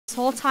This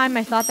whole time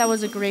I thought that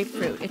was a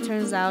grapefruit. It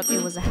turns out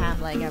it was a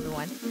ham leg,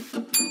 everyone.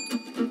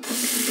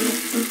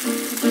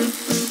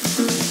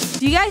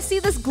 Do you guys see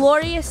this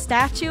glorious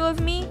statue of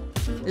me?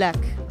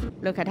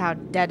 Look at how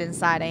dead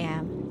inside I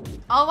am.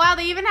 Oh wow,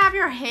 they even have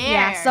your hair.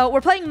 Yeah, so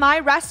we're playing My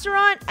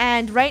Restaurant,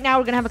 and right now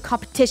we're gonna have a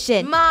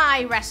competition.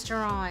 My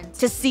Restaurant.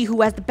 To see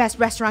who has the best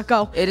restaurant.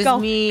 Go. It is go,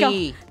 me.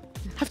 Go.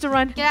 Have to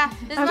run. Yeah,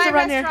 this is have my to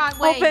run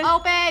restaurant. Here. Wait,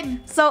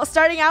 open. So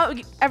starting out,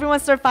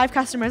 everyone serve 5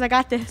 customers. I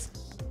got this.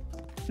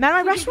 Man,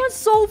 my restaurant's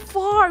so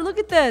far. Look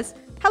at this.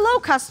 Hello,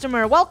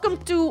 customer. Welcome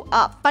to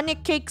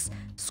ItsFunneh Cakes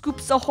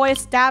Scoops Ahoy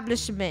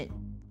establishment.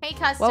 Hey,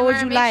 customer. What would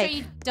you make like? sure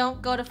you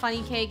don't go to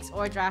Funny Cakes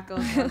or Draco's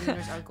or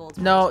Leaders or Gold's.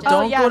 No,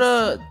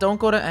 Just- don't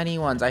go to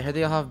anyone's. I heard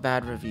they all have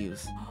bad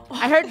reviews.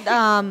 I heard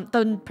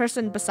the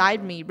person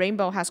beside me,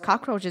 Rainbow, has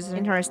cockroaches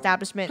in her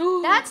establishment.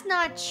 That's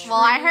not true.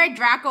 Well, I heard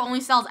Draco only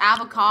sells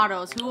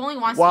avocados. Who only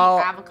wants to eat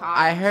avocados?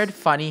 I heard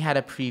Funny had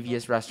a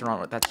previous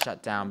restaurant that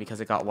shut down because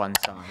it got 1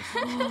 star.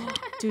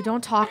 Dude,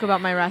 don't talk about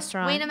my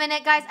restaurant. Wait a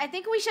minute, guys. I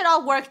think we should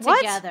all work What?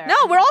 together.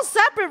 No, we're all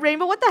separate,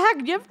 Rainbow. What the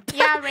heck?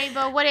 Yeah,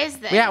 Rainbow. What is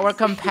this? Yeah, we're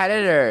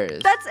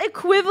competitors. That's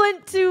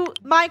equivalent to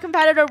my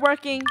competitor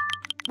working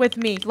with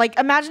me. Like,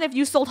 imagine if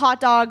you sold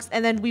hot dogs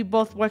and then we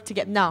both worked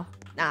together. No.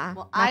 Nah.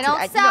 Well, I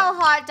don't sell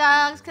hot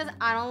dogs because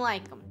I don't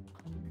like them.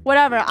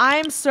 Whatever.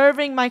 I'm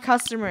serving my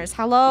customers.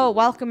 Hello.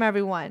 Welcome,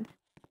 everyone.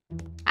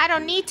 I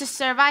don't need to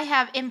serve. I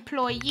have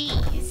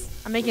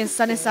employees. I'm making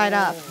sunny side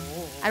up.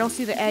 I don't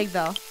see the egg,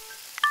 though.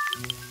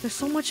 There's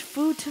so much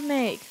food to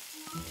make.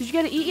 Did you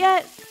get to eat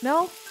yet?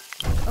 No?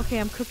 Okay,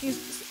 I'm cooking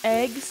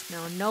eggs.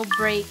 No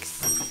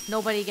breaks.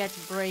 Nobody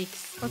gets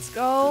breaks. Let's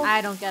go.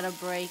 I don't get a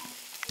break.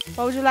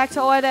 What would you like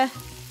to order?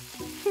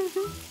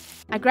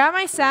 I grabbed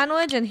my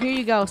sandwich, and here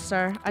you go,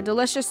 sir. A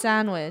delicious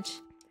sandwich.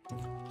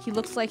 He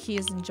looks like he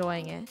is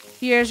enjoying it.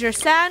 Here's your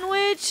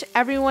sandwich.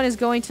 Everyone is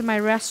going to my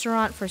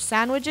restaurant for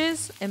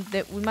sandwiches, and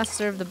we must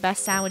serve the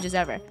best sandwiches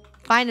ever.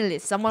 Finally,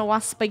 someone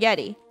wants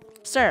spaghetti.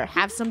 Sir,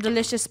 have some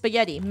delicious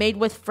spaghetti made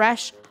with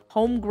fresh,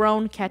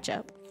 homegrown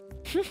ketchup.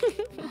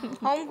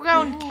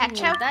 Homegrown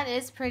ketchup? That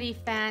is pretty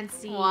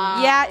fancy.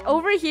 Wow. Yeah,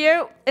 over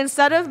here,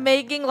 instead of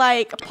making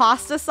like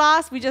pasta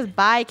sauce, we just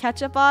buy a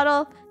ketchup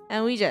bottle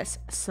and we just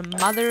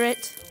smother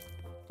it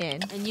in.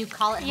 And you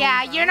call it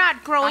homegrown? You're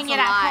not growing it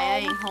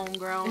at home.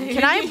 Homegrown.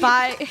 Can I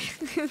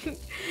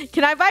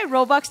buy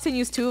Robux to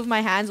use 2 of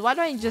my hands? Why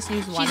don't I just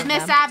use 1 She's of them?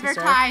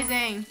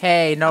 misadvertising.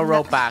 Hey, no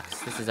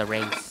Robux. This is a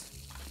race.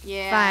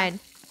 Yeah. Fine.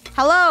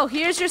 Hello,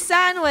 here's your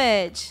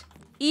sandwich.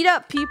 Eat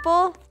up,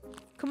 people.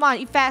 Come on,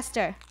 eat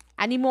faster.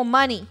 I need more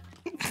money.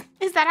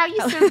 Is that how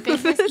you serve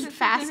business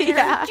faster? Yeah.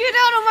 Get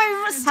out of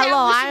my establishment.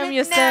 Hello, I am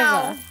your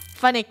now. server.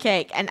 Funny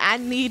Cake, and I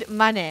need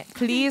money.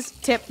 Please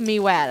tip me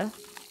well.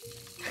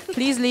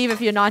 Please leave if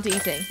you're not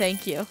eating.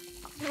 Thank you.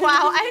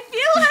 Wow, I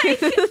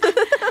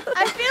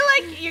feel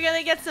like you're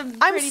gonna get some.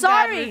 I'm pretty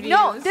sorry. Bad reviews.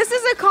 No, this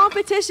is a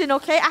competition,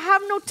 okay? I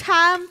have no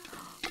time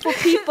for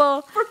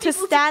people, to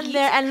stand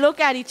there and look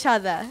at each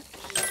other.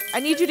 I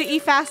need you to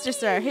eat faster,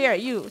 sir. Here,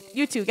 you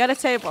two, get a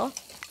table.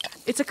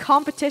 It's a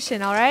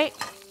competition, all right?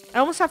 I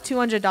almost have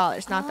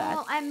 $200. Not bad.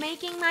 I'm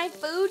making my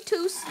food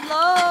too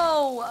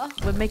slow.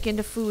 We're making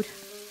the food.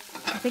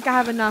 I think I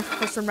have enough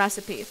for some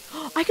recipes.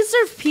 I can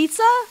serve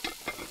pizza?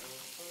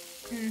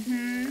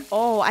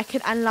 Oh, I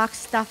could unlock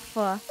stuff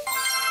for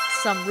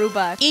some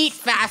Robux. Eat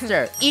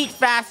faster. Eat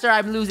faster.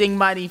 I'm losing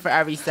money for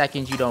every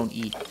second you don't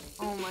eat.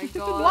 Oh my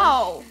god.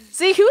 Whoa.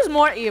 See, who's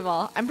more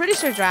evil? I'm pretty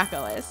sure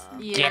Draco is.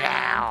 Yeah. Get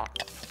out.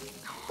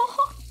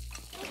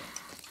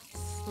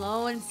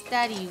 Slow and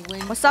steady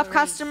wins. What's up, the race.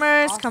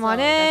 customers? Also, Come on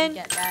doesn't in.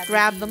 get bad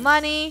Grab the reviews.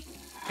 money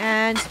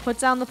and put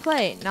down the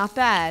plate. Not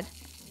bad.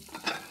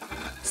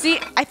 See,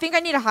 I think I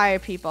need to hire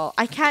people.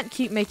 I can't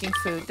keep making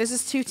food. This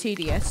is too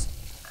tedious.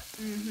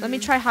 Let me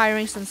try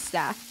hiring some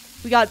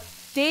staff. We got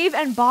Dave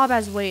and Bob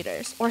as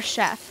waiters or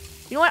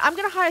chef. You know what? I'm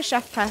going to hire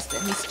Chef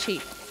Preston. He's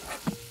cheap.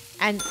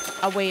 And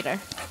a waiter.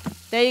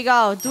 There you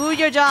go. Do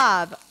your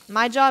job.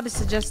 My job is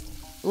to just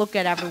look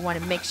at everyone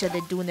and make sure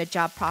they're doing their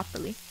job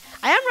properly.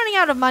 I am running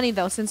out of money,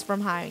 though, since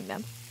from hiring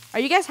them. Are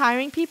you guys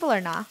hiring people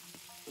or not?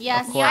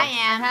 Yes, Of course. I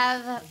am.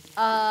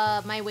 I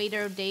have my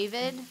waiter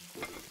David,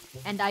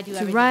 and I do To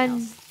everything run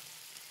else.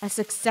 a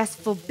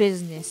successful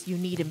business, you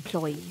need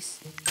employees.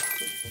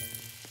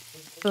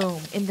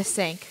 Boom, in the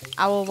sink.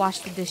 I will wash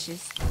the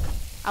dishes.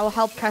 I will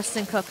help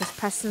Preston cook because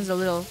Preston's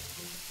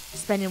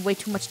spending way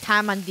too much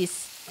time on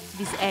these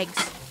eggs.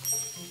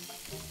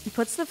 He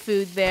puts the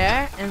food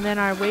there, and then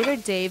our waiter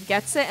Dave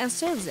gets it and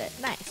serves it.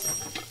 Nice.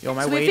 Yo,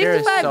 my So waiter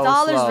is so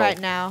 $55 slow. right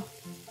now.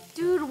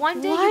 Dude,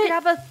 one day What? you could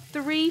have a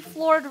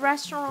 3-floored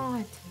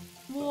restaurant.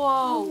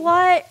 Whoa.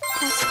 What?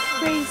 That's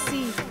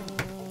crazy.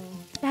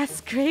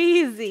 That's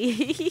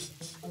crazy.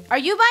 Are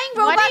you buying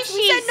Robux? What is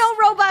We she- said no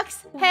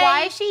Robux. Hey.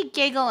 Why is she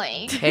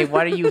giggling? Hey,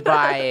 what are you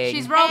buying?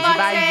 She's She's Robuxing.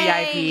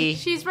 buying VIP.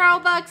 She's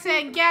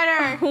Robuxing. Get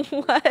her.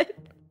 What?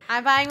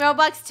 I'm buying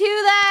Robux too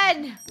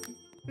then.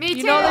 Me too.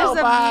 You know there's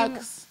a meme.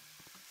 Robux.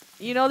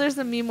 You know there's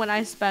a meme when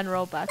I spend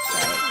Robux,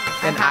 right?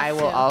 And I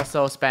will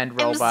also spend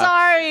Robux. I'm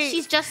sorry.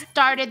 She's just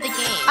started the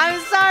game. I'm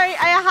sorry.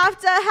 I have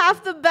to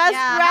have the best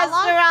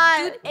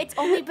restaurant. Dude, it's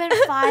only been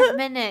 5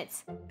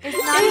 minutes. It's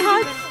not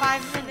even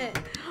 5 minutes.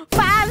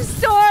 5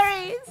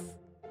 stories.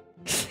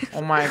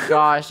 Oh my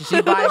gosh,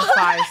 she buys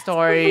 5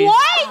 stories.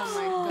 What?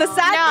 Oh The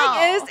sad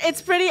thing is,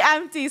 it's pretty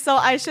empty, so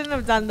I shouldn't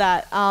have done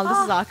that. This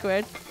is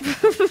awkward.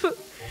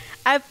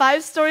 I have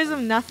 5 stories of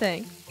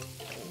nothing.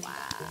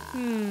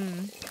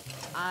 Can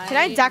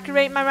I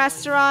decorate my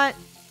restaurant?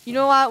 You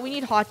know what? We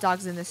need hot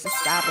dogs in this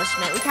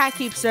establishment. We can't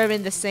keep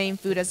serving the same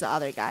food as the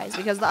other guys.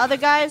 Because the other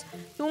guys,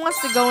 who wants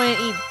to go in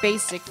and eat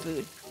basic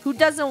food? Who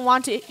doesn't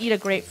want to eat a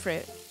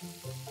grapefruit?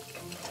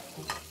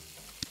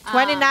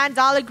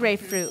 $29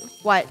 grapefruit.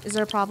 What? Is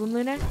there a problem,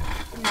 Lunar?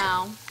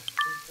 No.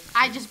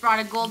 I just brought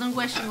a golden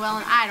wishing well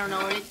and I don't know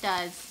what it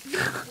does.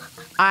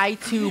 I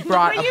too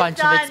brought a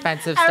bunch of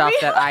expensive stuff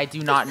that I do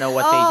not know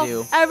what they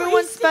do.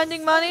 Everyone's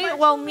spending money?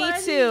 Well, me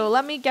too.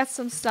 Let me get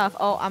some stuff.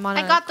 Oh, I'm on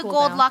I got the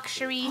gold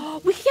luxury.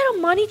 We can get a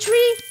money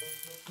tree?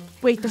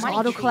 Wait, does Money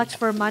auto tree. collect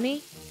for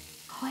money?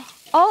 What?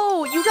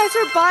 Oh, you guys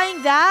are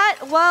buying that?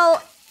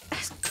 Well,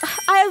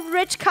 I have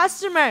rich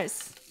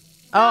customers.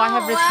 Oh, I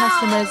have rich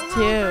customers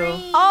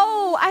too.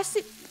 Oh, I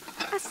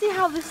see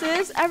how this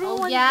is.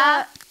 Everyone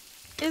yeah.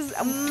 is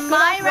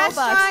My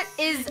restaurant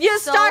is You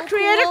so start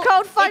creator cool.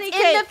 code funny It's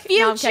cake. in the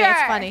future. No, I'm kidding,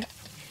 it's funny.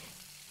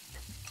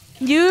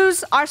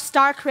 Use our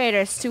star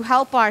creators to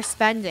help our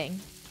spending.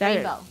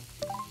 Rainbow.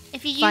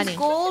 If you use Funny.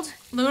 gold,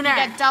 Lunar. you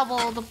get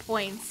double the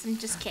points. I'm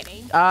just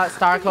kidding.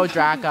 Star code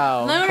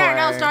Draco. Lunar,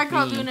 no, for Star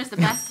Code me. Luna's the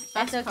best.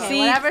 Best Okay, code. See,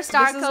 whatever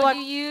star this is code what-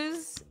 you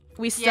use.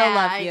 We still Yeah,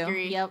 love I you.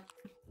 agree. Yep.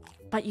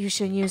 But you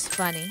should use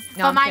funny.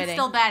 No, But I'm mine's kidding.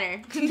 still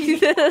better.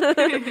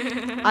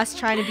 Us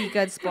trying to be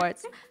good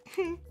sports.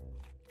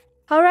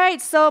 All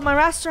right, so my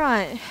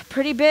restaurant,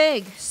 pretty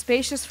big,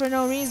 spacious for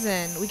no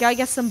reason. We gotta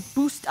get some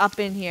boost up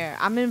in here.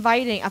 I'm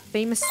inviting a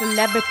famous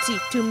celebrity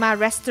to my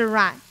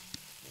restaurant.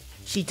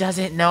 She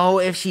doesn't know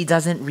if she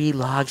doesn't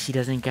relog, she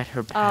doesn't get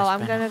her Oh, pass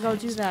I'm gonna go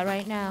do that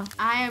right now.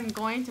 I am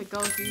going to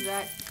go do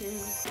that too.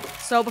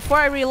 So before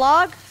I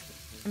relog,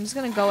 I'm just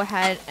gonna go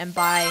ahead and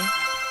buy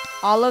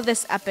all of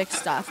this epic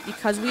stuff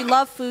because we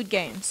love food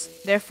games.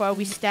 Therefore,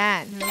 we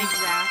stand.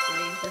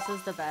 Exactly. This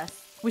is the best.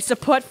 We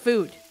support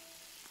food.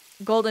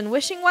 Golden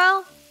wishing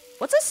well.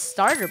 What's a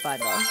starter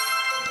bundle?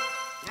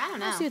 I don't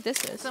know. Let's see what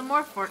this is. Some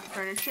more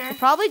furniture. It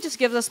probably just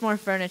gives us more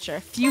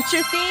furniture.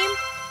 Future theme.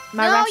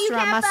 My No, you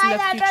restaurant can't must buy look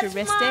that. That's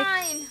futuristic.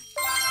 mine.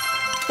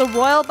 The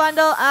royal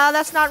bundle.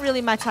 That's not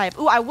really my type.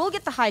 Ooh, I will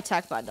get the high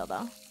tech bundle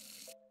though.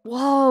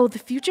 Whoa, the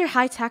future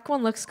high tech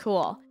one looks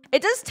cool.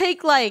 It does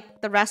take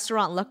like the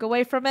restaurant look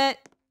away from it.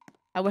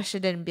 I wish I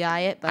didn't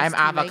buy it, but I'm it's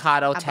too late.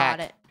 avocado I tech. bought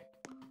it.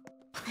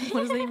 What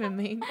does that even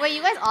mean? Wait,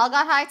 you guys all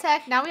got high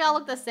tech? Now we all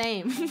look the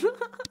same.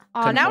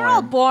 Oh, now we're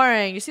all Conform.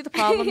 boring. You see the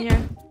problem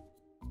here?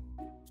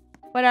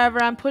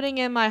 Whatever, I'm putting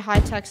in my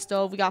high-tech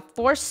stove. We got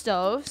 4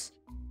 stoves,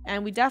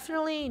 and we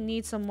definitely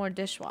need some more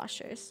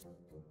dishwashers.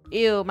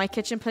 Ew, my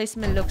kitchen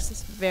placement looks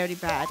very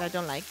bad. I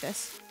don't like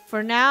this.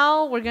 For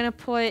now, we're gonna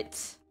put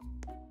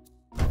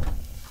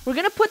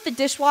the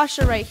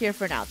dishwasher right here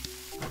for now.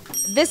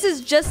 This is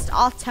just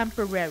all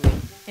temporary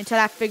until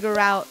I figure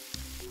out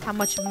how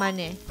much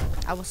money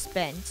I will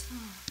spend.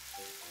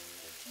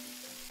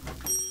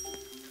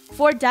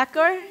 For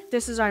decor,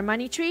 this is our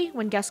money tree.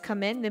 When guests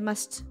come in, they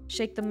must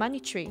shake the money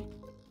tree.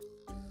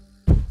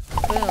 Boom.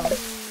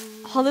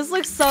 Oh, this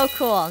looks so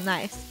cool.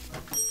 Nice.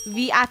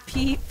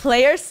 VIP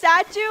player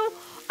statue?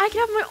 I can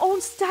have my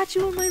own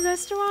statue in my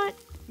restaurant?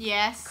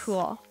 Yes.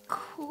 Cool.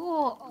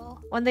 Cool.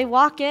 When they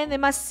walk in, they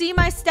must see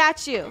my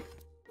statue.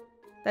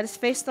 That is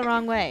faced the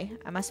wrong way.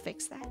 I must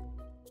fix that.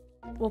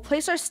 We'll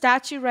place our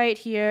statue right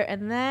here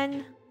and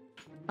then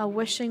a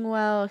wishing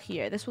well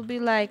here. This will be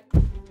like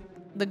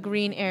the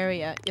green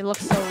area. It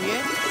looks so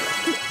weird.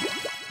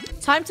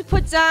 Time to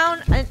put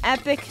down an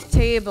epic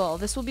table.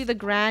 This will be the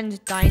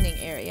grand dining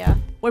area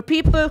where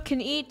people can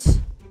eat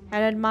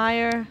and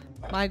admire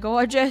my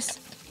gorgeous,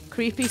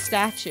 creepy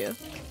statue.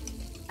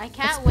 I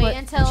can't Let's wait put a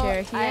until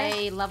chair here.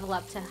 I level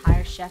up to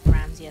hire Chef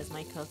Ramsay as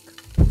my cook.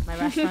 My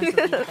restaurants will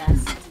be the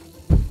best.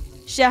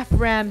 Chef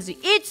Ramsay,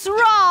 it's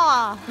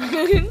raw! No!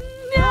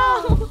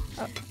 Oh.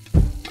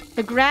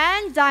 The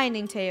grand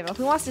dining table.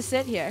 Who wants to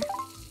sit here?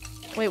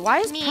 Wait, why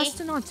is Me.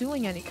 Preston not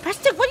doing anything?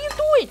 Preston, what are you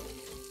doing?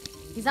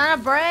 He's on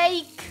a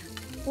break.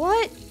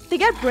 What? They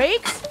get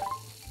breaks?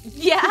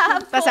 Yeah,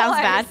 That sounds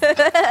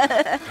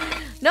bad.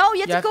 No,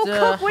 you have to go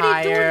cook. What are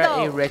you doing hire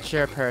though? a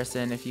richer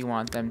person if you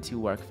want them to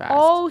work fast.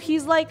 Oh,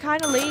 he's like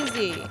kind of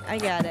lazy. I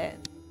get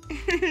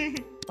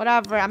it.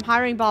 Whatever, I'm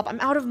hiring Bob. I'm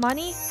out of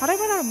money? How did I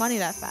run out of money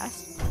that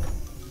fast?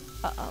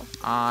 Uh-oh.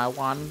 I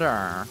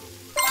wonder.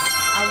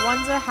 I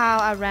wonder how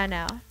I ran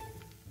out.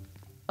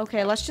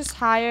 Okay, let's just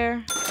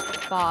hire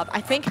Bob.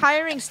 I think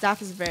hiring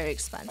staff is very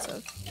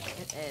expensive.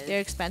 It is. They're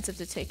expensive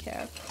to take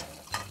care of.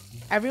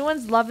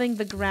 Everyone's loving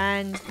the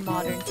grand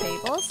modern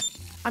tables.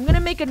 I'm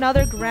gonna make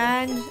another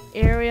grand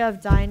area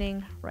of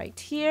dining right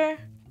here.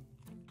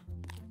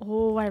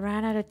 Oh, I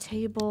ran out of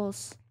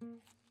tables.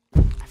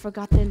 I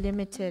forgot they're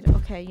limited.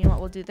 Okay, you know what?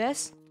 We'll do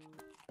this.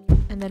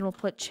 And then we'll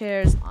put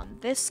chairs on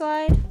this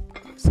side.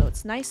 So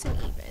it's nice and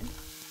even.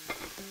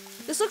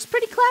 This looks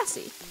pretty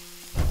classy.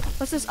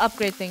 What's this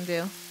upgrade thing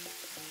do?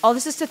 Oh,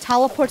 this is to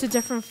teleport to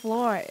different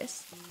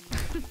floors.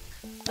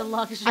 The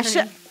luxury.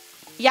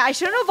 I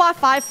shouldn't have bought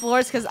 5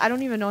 floors because I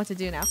don't even know what to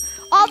do now.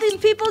 All these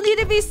people need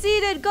to be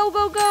seated. Go,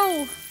 go,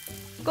 go.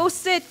 Go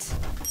sit.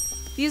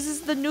 This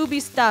is the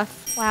newbie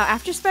stuff. Wow,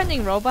 after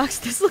spending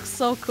Robux, this looks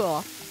so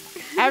cool.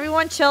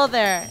 Everyone chill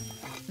there.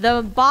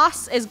 The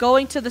boss is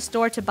going to the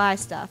store to buy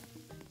stuff.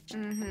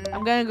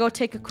 I'm gonna go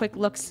take a quick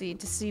look-see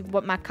to see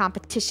what my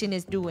competition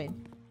is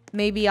doing.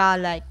 Maybe I'll,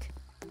 like,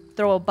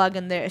 throw a bug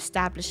in their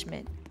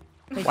establishment.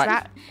 Wait,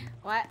 What?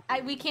 What?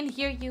 We can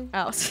hear you.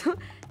 Oh, so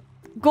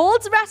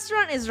Gold's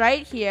restaurant is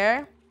right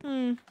here.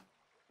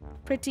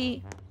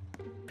 Pretty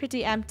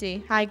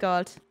empty. Hi,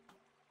 Gold.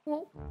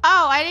 Oh,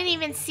 I didn't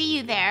even see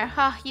you there.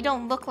 Huh, you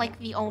don't look like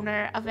the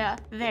owner of a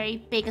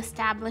very big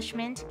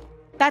establishment.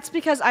 That's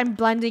because I'm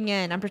blending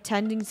in. I'm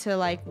pretending to,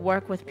 like,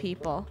 work with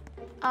people.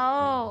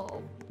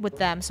 Oh. With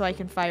them so I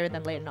can fire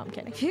them later. No, I'm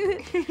kidding.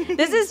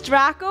 This is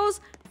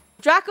Draco's.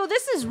 Draco,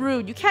 this is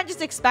rude. You can't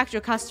just expect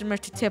your customer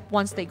to tip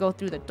once they go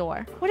through the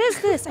door. What is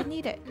this? I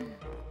need it.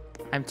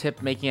 I'm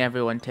making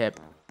everyone tip.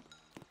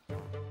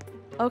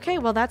 Okay,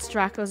 well, that's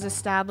Draco's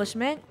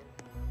establishment.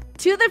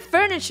 To the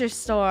furniture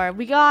store.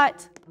 We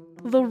got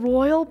the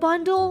Royal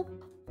Bundle.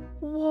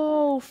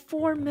 Whoa,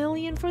 4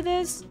 million for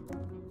this?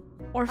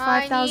 Or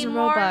 5,000 Robux.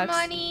 More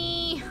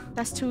money.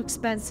 That's too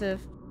expensive.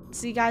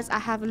 See, guys, I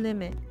have a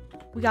limit.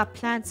 We got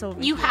plants over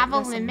here. You have a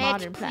There's some limit,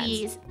 modern plants.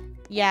 please.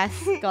 Yes,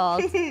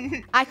 Gold.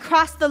 I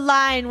crossed the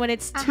line when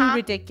it's too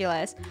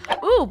ridiculous.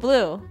 Ooh,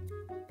 blue.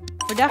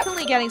 We're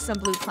definitely getting some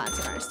blue plants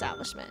in our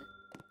establishment.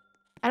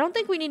 I don't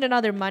think we need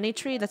another money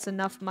tree. That's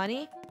enough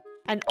money.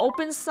 An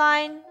open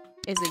sign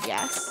is a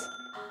yes.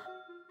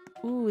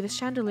 Ooh, this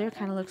chandelier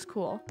kind of looks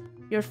cool.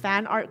 Your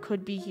fan art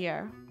could be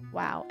here.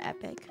 Wow,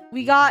 epic.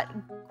 We got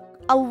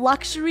a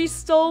luxury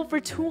stove for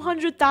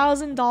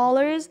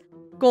 $200,000.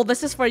 Gold,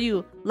 this is for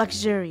you.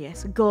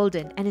 Luxurious,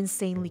 golden, and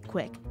insanely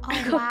quick. Oh,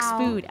 Cooks wow.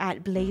 food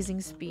at blazing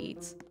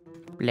speeds.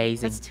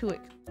 Blazing. That's too...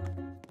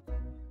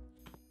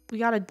 We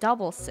got a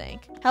double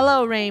sink.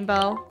 Hello,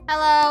 Rainbow.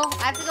 Hello.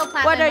 I have to go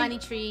plant What my are money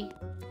tree.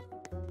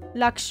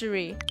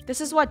 Luxury. This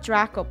is what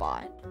Draco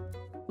bought.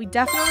 We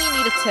definitely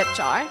need a tip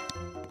jar.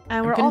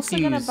 And we're I'm also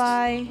gonna confused.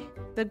 buy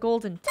the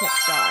golden tip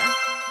jar.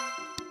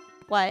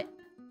 What?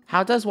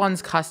 How does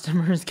one's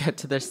customers get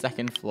to their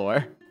second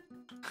floor?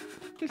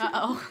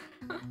 Uh-oh.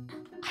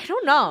 I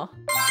don't know.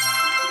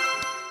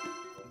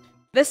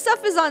 This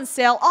stuff is on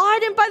sale. Oh, I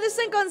didn't buy the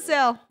sink on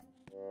sale.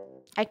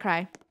 I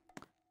cry.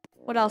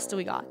 What else do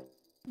we got?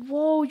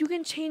 Whoa, you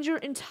can change your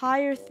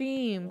entire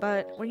theme,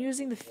 but we're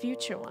using the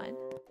future one.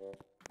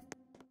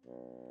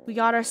 We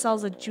got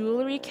ourselves a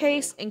jewelry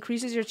case.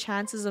 Increases your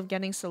chances of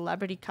getting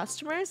celebrity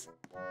customers.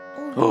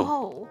 Oh,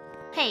 whoa.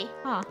 Hey.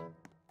 Huh.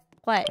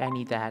 What? I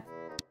need that.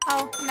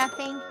 Oh,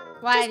 nothing.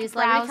 Why? Just Do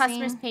celebrity browsing.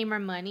 customers pay more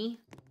money?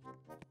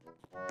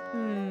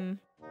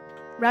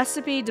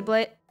 Recipe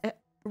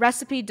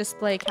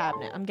display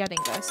cabinet. I'm getting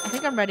this. I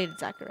think I'm ready to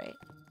decorate.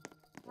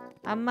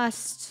 I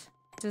must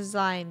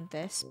design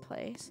this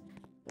place.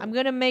 I'm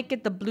gonna make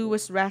it the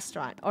bluest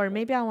restaurant. Or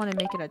maybe I want to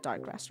make it a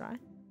dark restaurant.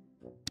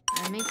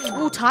 I'm making.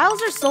 Ooh,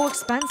 tiles are so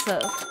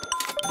expensive.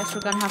 Guess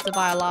we're gonna have to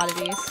buy a lot of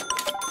these.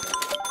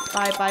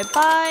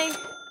 Buy.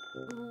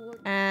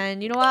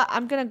 And you know what?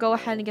 I'm gonna go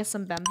ahead and get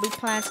some bamboo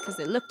plants because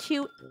they look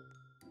cute.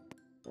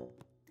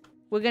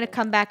 We're gonna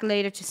come back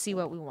later to see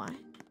what we want.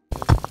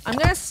 I'm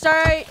gonna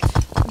start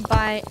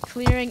by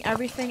clearing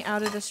everything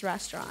out of this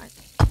restaurant.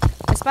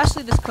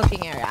 Especially this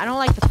cooking area. I don't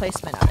like the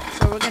placement of it,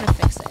 so we're gonna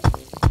fix it.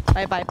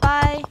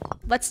 Bye.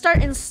 Let's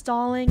start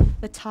installing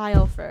the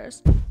tile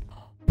first.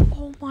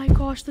 Oh my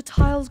gosh, the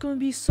tile's gonna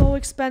be so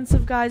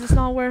expensive, guys. It's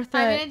not worth it.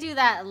 I'm gonna do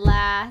that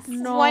last.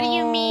 No. What do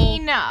you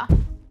mean?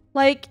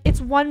 Like, it's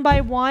 1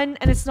 by 1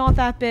 and it's not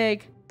that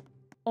big.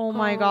 Oh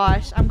my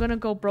gosh, I'm gonna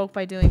go broke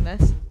by doing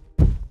this.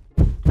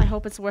 I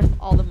hope it's worth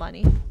all the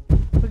money.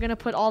 We're gonna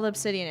put all the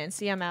obsidian in.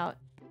 See, I'm out.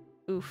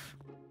 Oof.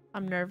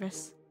 I'm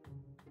nervous.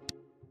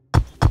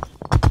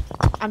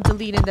 I'm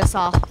deleting this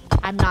all.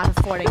 I'm not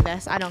affording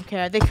this. I don't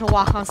care. They can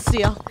walk on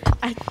steel.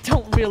 I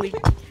don't really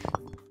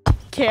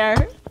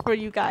care for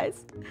you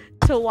guys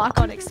to walk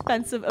on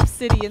expensive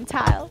obsidian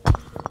tile.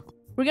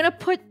 We're gonna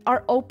put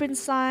our open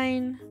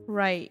sign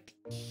right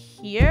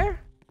here.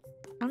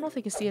 I don't know if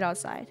they can see it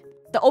outside.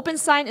 The open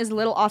sign is a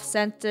little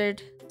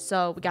off-centered,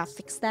 so we gotta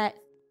fix that.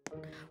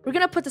 We're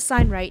gonna put the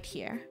sign right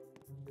here.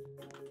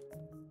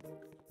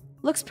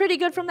 Looks pretty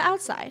good from the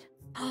outside.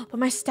 But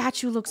my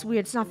statue looks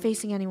weird. It's not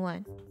facing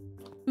anyone.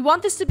 We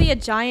want this to be a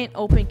giant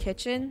open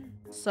kitchen,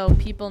 so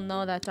people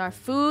know that our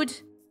food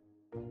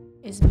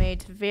is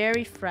made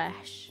very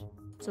fresh,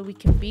 so we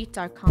can beat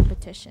our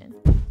competition.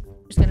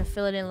 Just gonna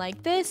fill it in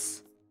like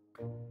this.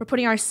 We're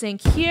putting our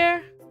sink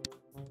here.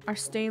 Our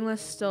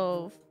stainless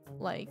stove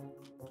like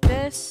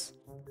this.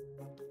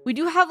 We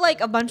do have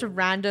like a bunch of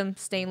random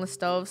stainless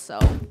stoves, so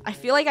I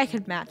feel like I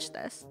could match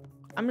this.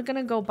 I'm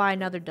gonna go buy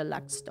another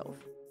deluxe stove.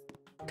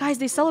 Guys,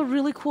 they sell a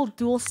really cool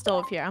dual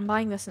stove here. I'm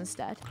buying this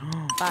instead.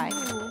 Bye.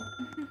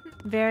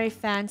 Very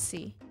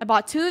fancy. I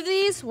bought 2 of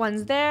these.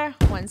 One's there,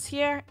 one's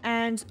here.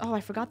 And, oh, I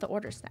forgot the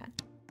order stand.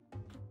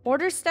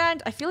 Order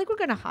stand, I feel like we're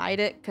gonna hide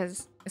it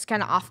because it's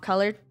kind of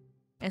off-colored.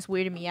 And it's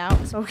weirding me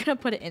out. So we're gonna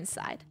put it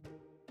inside.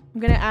 I'm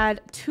gonna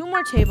add 2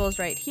 more tables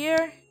right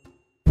here.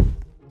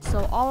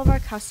 So all of our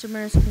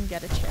customers can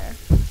get a chair.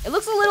 It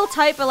looks a little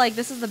tight, but like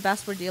this is the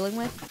best we're dealing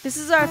with. This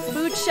is our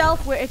food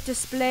shelf where it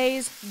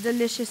displays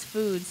delicious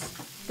foods.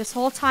 This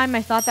whole time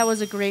I thought that was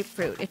a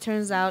grapefruit. It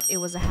turns out it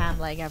was a ham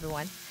leg,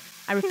 everyone.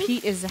 I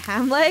repeat, it's a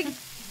ham leg.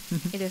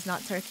 It is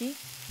not turkey.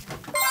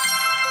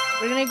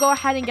 We're gonna go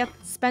ahead and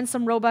spend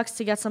some Robux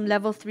to get some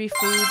level 3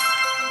 foods.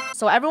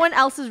 So everyone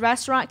else's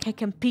restaurant can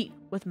compete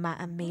with my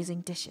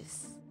amazing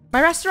dishes.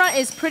 My restaurant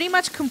is pretty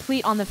much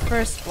complete on the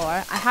first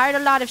floor. I hired a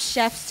lot of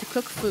chefs to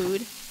cook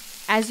food.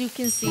 As you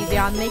can see, they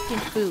are making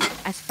food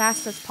as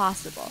fast as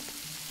possible.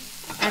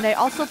 And I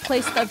also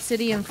placed the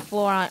obsidian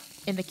floor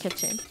in the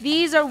kitchen.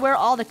 These are where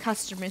all the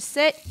customers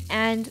sit,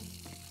 and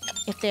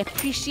if they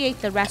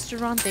appreciate the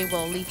restaurant, they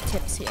will leave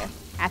tips here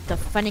at the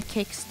funny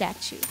cake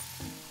statue.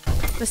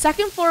 The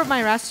second floor of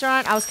my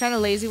restaurant, I was kind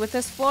of lazy with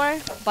this floor,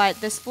 but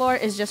this floor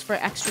is just for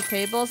extra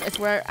tables. It's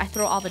where I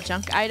throw all the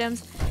junk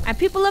items. And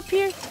people up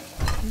here,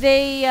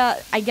 they,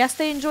 I guess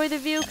they enjoy the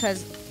view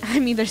because, I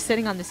mean, they're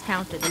sitting on this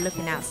counter, they're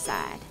looking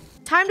outside.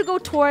 Time to go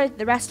tour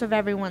the rest of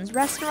everyone's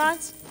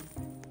restaurants.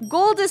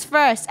 Gold is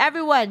first.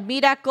 Everyone,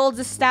 meet at Gold's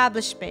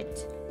establishment.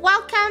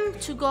 Welcome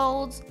to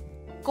Gold's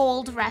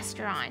Gold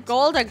Restaurant.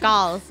 Gold or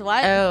Gauls?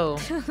 What? Oh.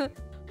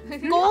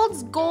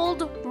 Gold's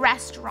Gold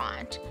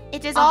Restaurant.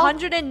 It is all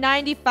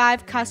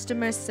 195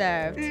 customers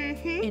served.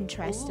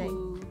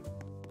 Interesting.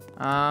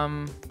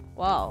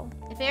 Whoa.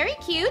 Very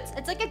cute.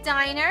 It's like a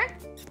diner.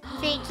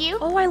 Thank you.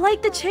 Oh, I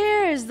like the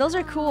chairs. Those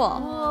are cool.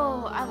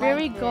 Oh, I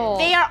Very like gold.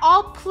 They are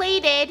all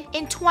plated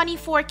in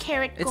 24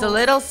 karat gold. It's a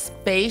little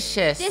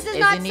spacious. This is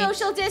not isn't it?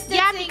 social distancing.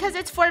 Yeah, because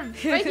it's for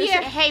Right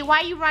here. Hey, why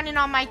are you running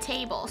on my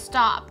table?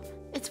 Stop.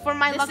 It's for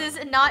my luck. This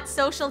is not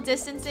social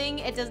distancing.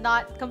 It does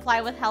not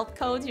comply with health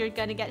codes. You're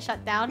gonna get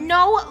shut down.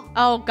 No.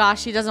 Oh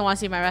gosh, she doesn't want to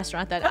see my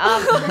restaurant then.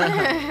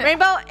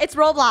 Rainbow, it's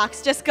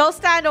Roblox. Just go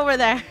stand over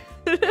there.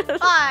 Fine.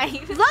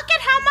 Look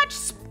at how much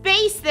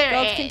space there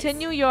Go is.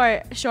 continue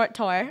your short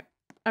tour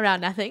around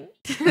nothing.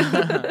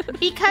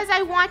 Because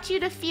I want you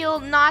to feel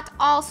not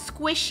all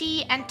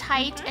squishy and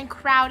tight and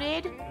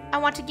crowded. I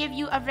want to give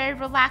you a very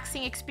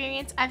relaxing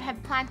experience. I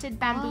have planted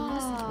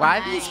bamboos. Why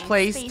are these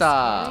placed Space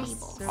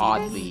tables.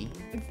 oddly?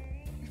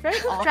 Very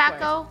awkward.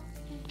 Draco,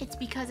 it's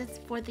because it's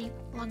for the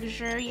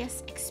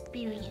luxurious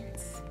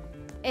experience.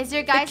 Is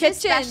your guys' kitchen.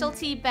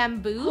 specialty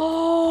bamboo?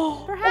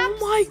 Oh, Perhaps?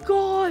 oh my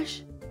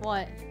gosh.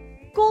 What?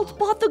 Gold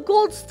bought the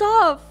gold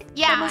stuff.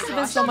 Yeah. That must have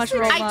been so much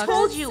Robux. I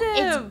told you,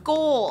 it's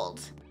gold.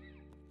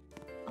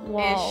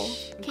 Whoa.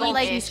 Gold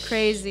Like ish. he's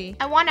crazy.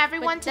 I want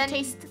everyone But to then-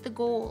 taste the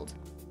gold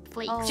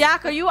flakes. Oh.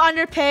 Jack, are you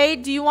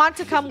underpaid? Do you want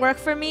to come work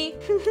for me?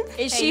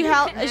 Is she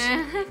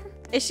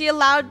is she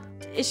allowed?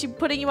 Is she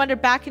putting you under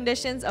bad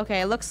conditions? Okay,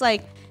 it looks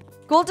like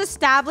gold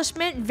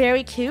establishment,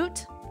 very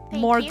cute.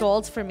 Thank More you.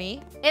 golds for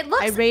me. It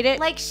looks I rate it-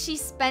 like she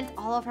spent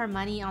all of her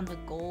money on the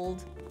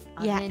gold.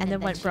 Yeah, oven and then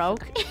went she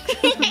broke.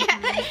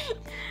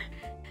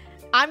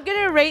 I'm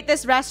gonna rate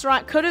this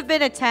restaurant. Could have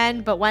been a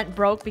 10, but went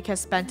broke because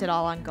spent it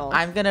all on gold.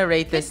 I'm gonna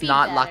rate this be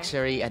not better.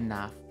 luxury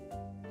enough.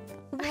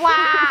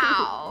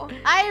 Wow.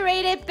 I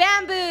rated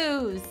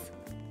bamboos.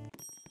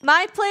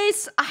 My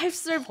place, I've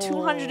served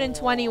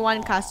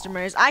 221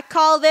 customers. I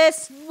call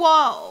this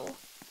Whoa.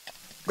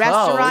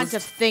 restaurant Closed?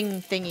 of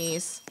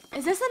thingies.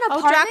 Is this an Oh,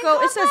 apartment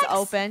Draco, it says complex?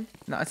 open.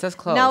 No, it says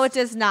closed. No, it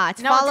does not.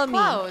 No, Follow it's me.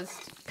 closed.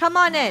 Come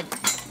on in.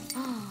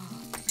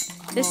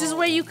 This is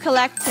where you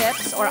collect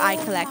tips, or I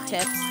collect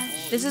tips.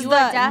 This is You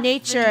are the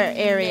nature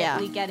area.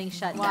 definitely getting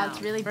shut Wow, down.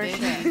 it's really for big.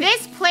 sure.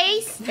 This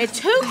place is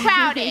too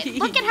crowded.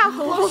 Look at how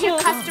close your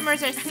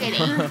customers are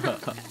sitting.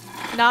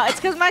 No, it's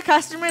because my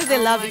customers, they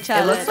love each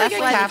other. It looks like That's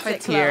a why they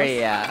sit close.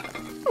 cafeteria.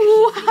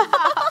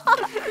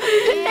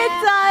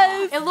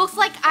 It does. It looks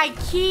like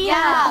IKEA.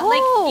 Yeah. Oh.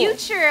 Like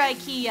future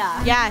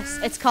IKEA. Yes,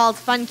 it's called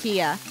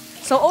Funkia.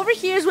 So over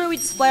here is where we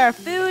display our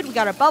food. We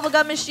got our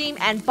bubblegum machine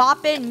and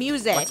boppin'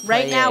 music. What's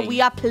Right now playing?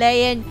 we are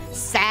playing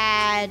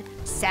sad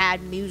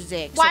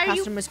music. Why so are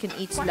you- customers can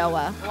eat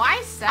slower.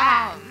 Why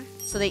sad?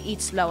 So they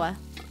eat slower.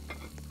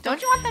 Don't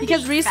you want them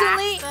Because to eat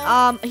recently,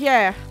 fast, though?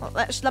 here,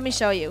 let me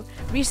show you.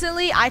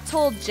 Recently, I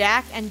told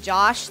Jack and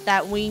Josh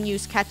that we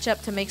use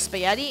ketchup to make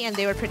spaghetti, and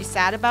they were pretty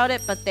sad about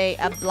it, but they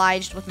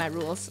obliged with my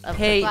rules. Of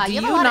Hey, Wow, do you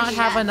you have a lot of not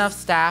have chefs. enough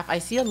staff? I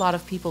see a lot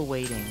of people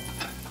waiting.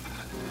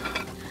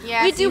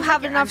 Yeah, we it do seems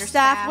have like you're enough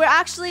staff. understaffed. We're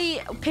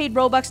actually paid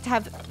Robux to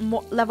have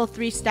level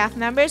 3 staff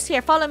members.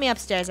 Here, follow me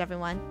upstairs,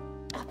 everyone.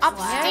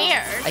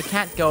 Upstairs. I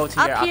can't go to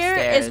your Up here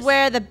upstairs. is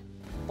where the...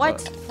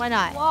 What? Why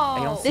not? I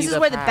don't see This is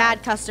where the path.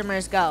 bad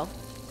customers go.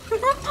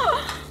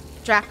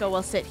 Draco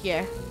will sit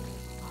here.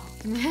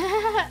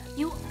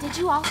 Did Did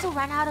you also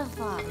run out of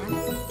money?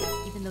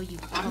 Even though you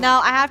bought a No,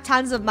 lot? I have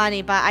tons of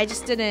money, but I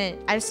just didn't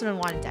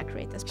want to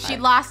decorate this part. She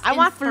lost I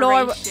want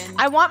floor. inspiration.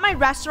 I want my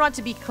restaurant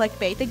to be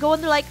clickbait. They go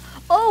and they're like,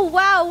 "Oh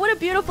wow, what a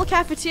beautiful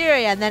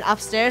cafeteria!" And then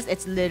upstairs,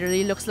 it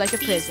literally looks like a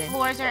These prison.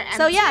 floors are empty.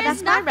 So yeah,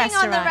 There's that's my nothing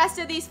on restaurant. the rest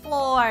of these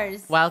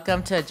floors.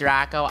 Welcome to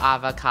Draco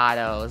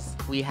Avocados.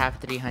 We have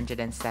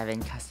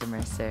 307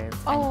 customers served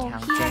and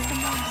counting.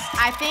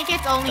 I think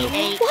it's only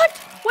 8. What?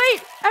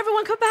 Wait,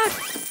 everyone come back.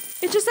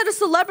 It just said a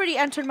celebrity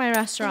entered my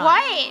restaurant.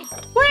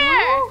 What?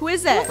 Where? Who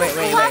is it? Wait.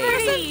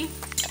 Celebrity.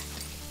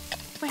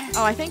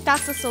 Oh, I think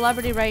that's the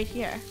celebrity right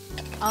here.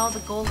 Oh, the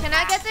gold. Can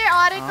I get their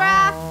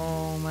autograph?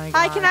 Oh my god.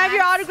 Hi, can I have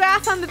your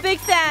autograph? I'm a big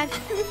fan.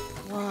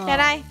 Can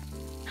I?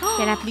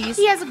 Can I please?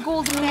 He has a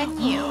gold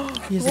menu.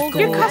 He's a Your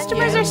gold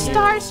customers are menu.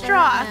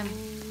 starstruck.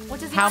 What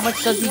does he How want?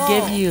 much does he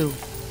give you?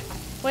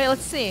 Wait,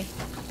 let's see.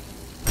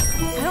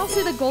 I don't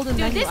see the golden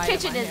Dude, menu this item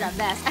kitchen on is here. a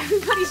mess.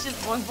 Everybody's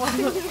just going for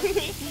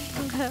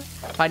it.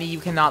 Funny, you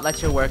cannot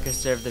let your workers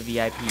serve the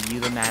VIP.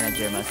 You, the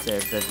manager, must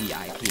serve the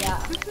VIP.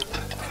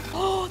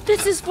 Oh,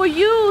 this is for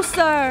you,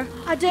 sir.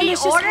 A He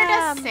delicious ordered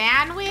ham. a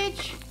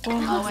sandwich. Oh,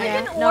 Looks like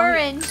yeah. an No,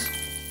 orange.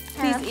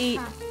 Please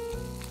eat.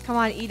 Come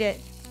on, eat it.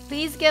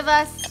 Please give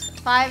us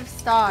 5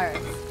 stars.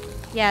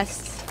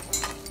 Yes.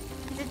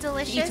 Is it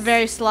delicious? Eats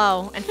very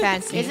slow and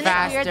fancy. Isn't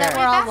faster. it weird that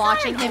we're all That's not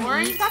watching an him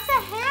orange, eat? That's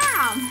a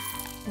ham.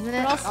 Isn't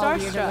We're all it all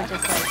weird that we're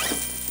starstruck.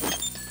 just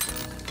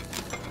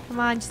like... Come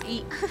on, just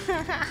eat.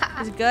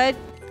 Is it good?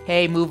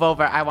 Hey, move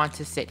over. I want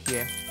to sit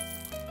here.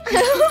 You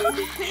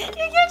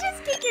can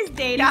just kick his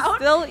date He's out.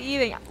 still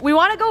eating. We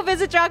want to go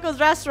visit Draco's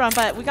restaurant,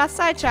 but we got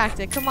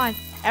sidetracked. Come on.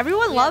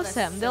 Everyone loves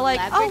him. They're like,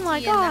 oh my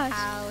gosh.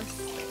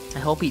 I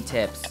hope he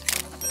tips.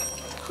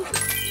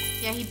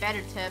 Yeah, he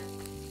better tip.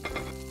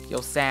 Yo,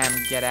 Sam,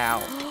 get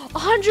out.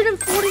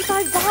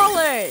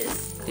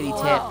 $145. Did he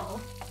tip?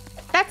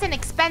 That's an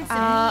expensive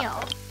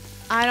meal.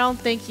 I don't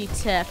think he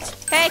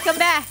tipped. Hey, come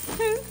back.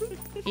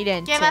 He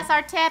didn't Give tip. us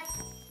our tip.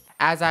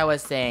 As I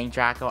was saying,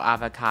 Draco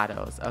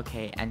Avocados.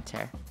 Okay,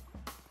 enter.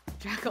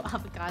 Draco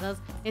avocados.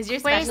 Is your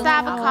Where's the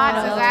special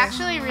avocados? It's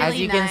actually really As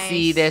you nice. can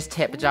see, there's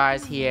tip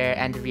jars here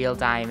and real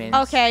diamonds.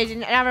 Okay,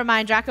 never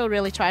mind. Draco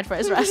really tried for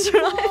his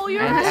restaurant. Oh,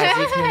 you're And as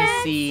you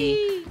can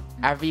see,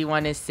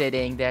 everyone is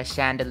sitting. There are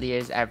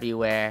chandeliers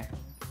everywhere.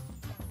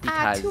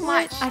 Because too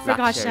much. I forgot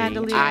luxury.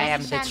 chandeliers. I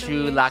am the true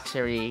Chandeliers.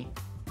 luxury.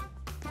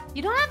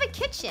 You don't have a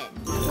kitchen.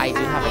 I do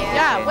have a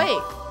Yeah, kitchen.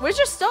 wait. Where's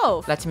your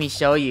stove? Let me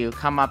show you.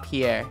 Come up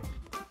here.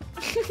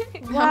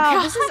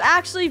 Wow, this is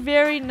actually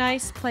very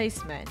nice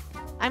placement.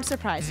 I'm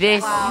surprised.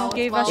 This Wow, You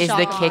gave well us is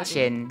the chocolate.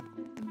 kitchen.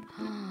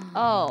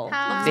 Oh.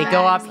 They looks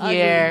go nice. up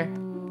here.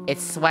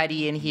 It's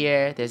sweaty in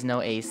here. There's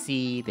no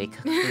AC. They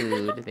cook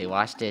food. They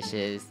wash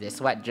dishes. Their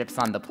sweat drips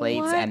on the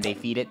plates What? and they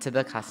feed it to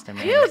the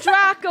customers. Ew,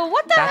 Draco,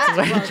 what the That's heck?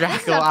 where Gross. Draco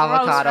This is a gross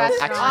Avocados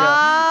restaurant.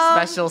 extra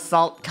special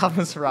salt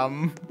comes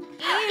from.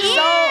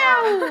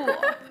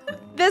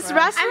 This I'm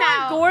restaurant,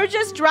 out.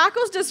 gorgeous.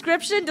 Draco's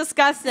description,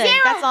 disgusting. Zero-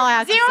 That's all I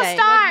have zero to say.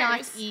 stars.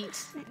 Not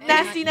eat.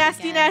 Nasty,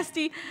 nasty,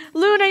 nasty.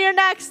 Luna, you're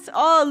next.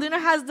 Oh, Luna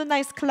has the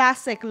nice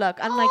classic look,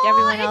 unlike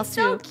everyone it's else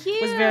so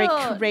who was very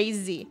cute.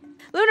 crazy.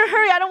 Luna,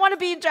 hurry. I don't want to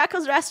be in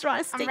Draco's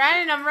restaurant. It's I'm stinky.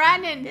 running, I'm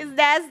running. It's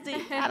nasty.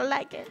 I don't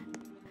like it.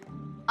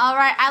 All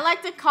right, I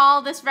like to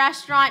call this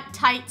restaurant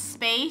Tight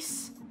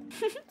Space.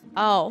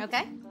 Oh.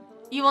 Okay.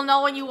 You will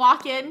know when you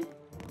walk in.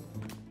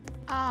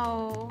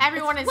 Oh.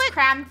 Everyone is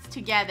crammed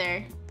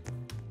together.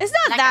 It's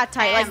not Like that a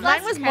tight. Like fan.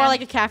 mine was more Crammed.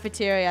 like a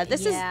cafeteria.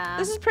 This Yeah.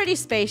 is pretty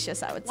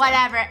spacious, I would say.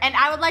 Whatever. And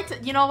I would like to,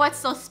 you know what's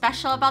so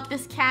special about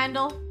this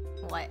candle?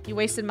 What? You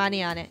wasted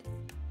money on it.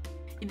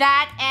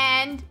 That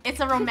and it's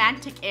a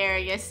romantic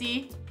area,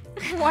 see?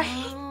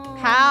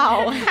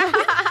 How?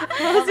 Why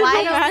don't you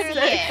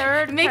romantic.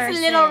 third It makes it a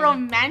person? little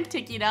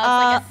romantic, you know? It's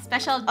like a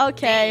special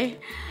Okay.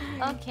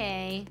 day.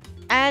 Okay.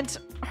 And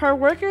her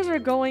workers are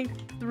going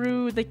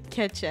through the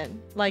kitchen,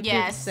 like through the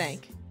Yes.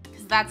 sink.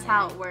 Because that's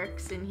how it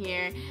works in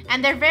here.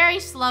 And they're very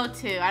slow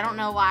too. I don't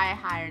know why I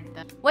hired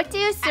them. What do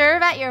you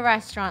serve at your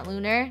restaurant,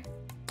 Lunar?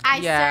 I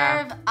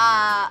Yeah.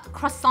 serve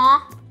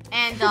croissant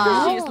and She's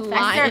I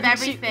lying. serve She-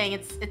 everything.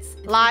 It's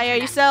Liar,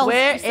 you sell.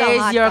 Where you sell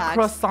is hot your dogs.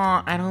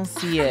 croissant? I don't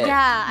see it.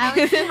 Yeah, I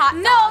only see hot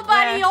dog.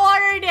 Nobody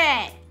ordered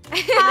it.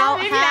 How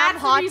don't maybe have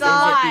that's hot the reason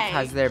dogs? why.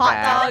 Because they're Hot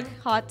bad. dog,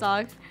 hot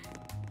dog.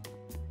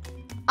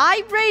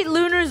 I rate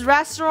Lunar's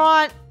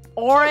restaurant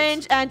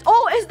orange and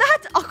is that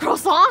a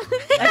croissant?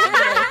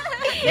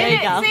 There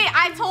you go. See,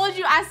 I told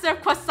you I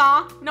serve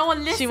croissant. No one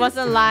listens. She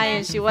wasn't to lying.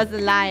 me. She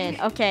wasn't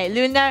lying. Okay,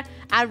 Lunar,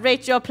 I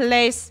rate your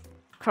place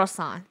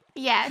croissant.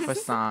 Yes.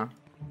 Croissant.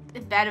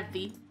 It better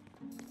be.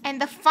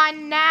 And the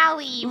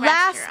finale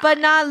Last restaurant. but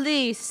not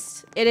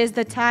least, it is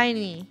the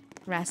tiny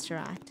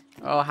restaurant.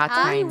 Oh, how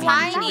tiny.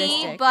 Tiny,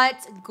 Futuristic.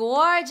 but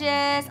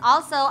gorgeous.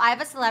 Also, I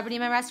have a celebrity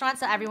in my restaurant,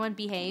 so everyone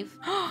behave.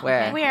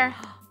 Where? Where?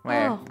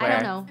 Where? Oh, I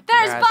don't know.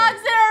 There's Where are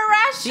bugs they? in our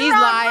restaurant. She's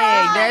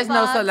lying. bro. There's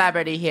no bugs.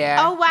 celebrity here.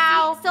 Oh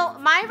wow. So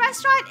my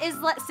restaurant is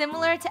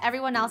similar to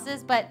everyone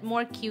else's, but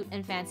more cute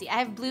and fancy. I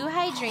have blue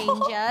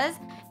hydrangeas,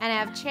 and I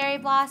have cherry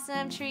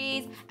blossom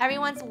trees.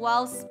 Everyone's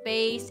well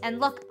spaced, and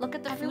look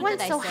at the food Everyone's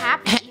that I so serve.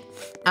 happy.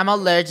 I'm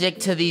allergic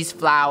to these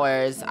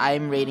flowers.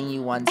 I'm rating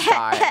you 1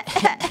 star.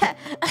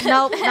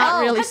 Nope,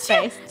 not really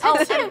spaced. Oh,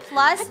 and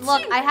plus,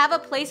 look, I have a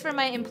place for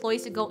my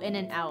employees to go in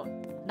and out.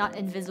 Not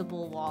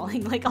invisible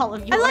walling like all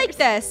of yours. I like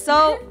this.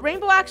 So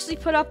Rainbow actually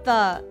put up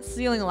the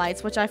ceiling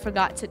lights, which I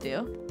forgot to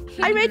do.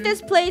 I rate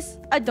this place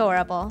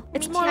adorable.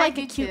 It's Me more too, like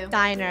I a do cute too.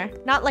 diner,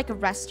 not like a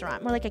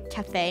restaurant, more like a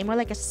cafe, more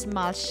like a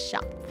small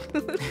shop.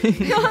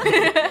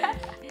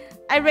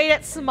 I rate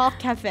it small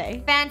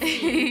cafe.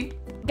 Fancy.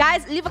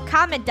 Guys, leave a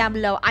comment down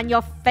below on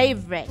your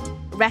favorite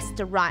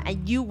restaurant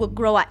and you will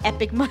grow an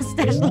epic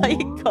mustache like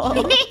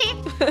Cole.